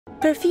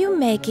Perfume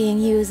making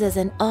uses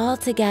an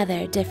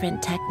altogether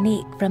different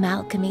technique from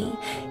alchemy.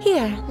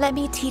 Here, let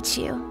me teach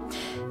you.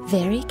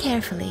 Very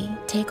carefully,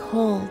 take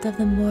hold of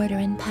the mortar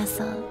and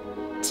pestle.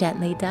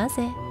 Gently does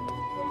it.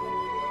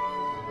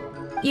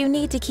 You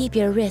need to keep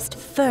your wrist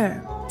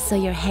firm so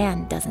your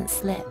hand doesn't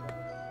slip.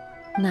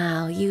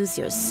 Now use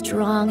your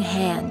strong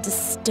hand to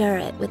stir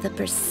it with a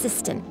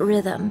persistent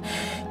rhythm.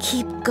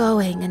 Keep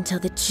going until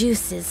the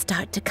juices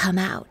start to come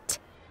out.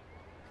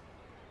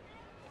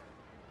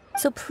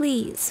 So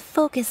please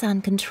focus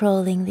on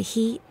controlling the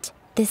heat.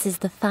 This is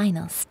the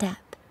final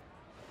step.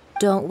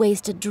 Don't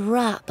waste a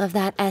drop of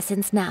that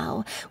essence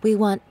now. We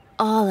want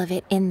all of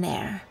it in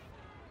there.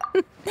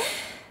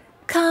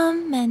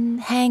 Come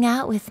and hang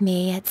out with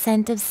me at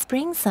Scent of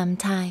Spring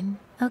sometime,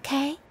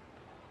 okay?